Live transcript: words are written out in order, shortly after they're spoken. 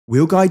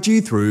We'll guide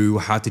you through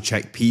how to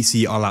check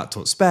PC or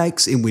laptop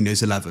specs in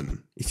Windows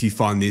 11. If you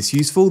find this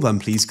useful, then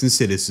please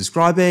consider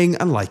subscribing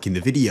and liking the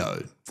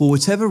video. For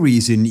whatever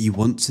reason you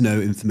want to know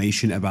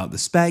information about the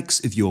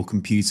specs of your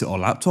computer or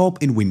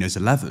laptop in Windows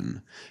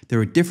 11, there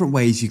are different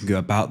ways you can go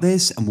about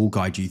this and we'll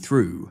guide you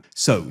through.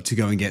 So to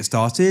go and get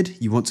started,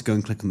 you want to go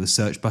and click on the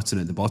search button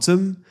at the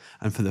bottom,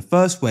 and for the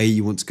first way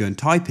you want to go and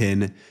type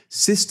in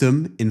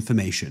System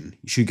Information.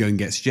 You should go and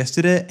get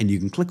suggested it and you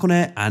can click on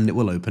it and it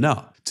will open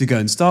up. To go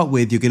and start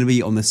with, you're going to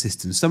be on the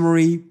system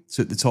summary.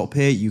 So at the top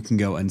here, you can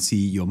go and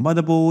see your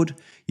motherboard.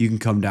 You can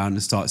come down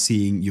and start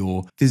seeing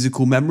your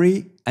physical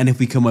memory. And if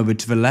we come over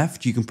to the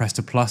left, you can press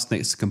the plus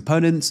next to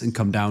components and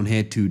come down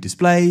here to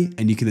display,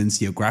 and you can then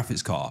see your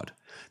graphics card.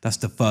 That's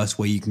the first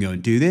way you can go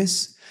and do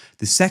this.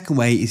 The second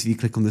way is if you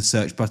click on the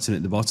search button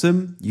at the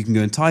bottom, you can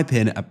go and type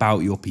in about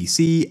your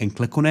PC and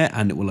click on it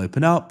and it will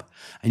open up.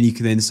 And you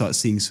can then start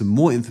seeing some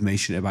more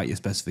information about your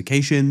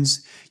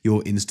specifications,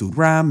 your installed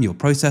RAM, your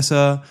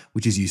processor,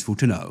 which is useful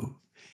to know.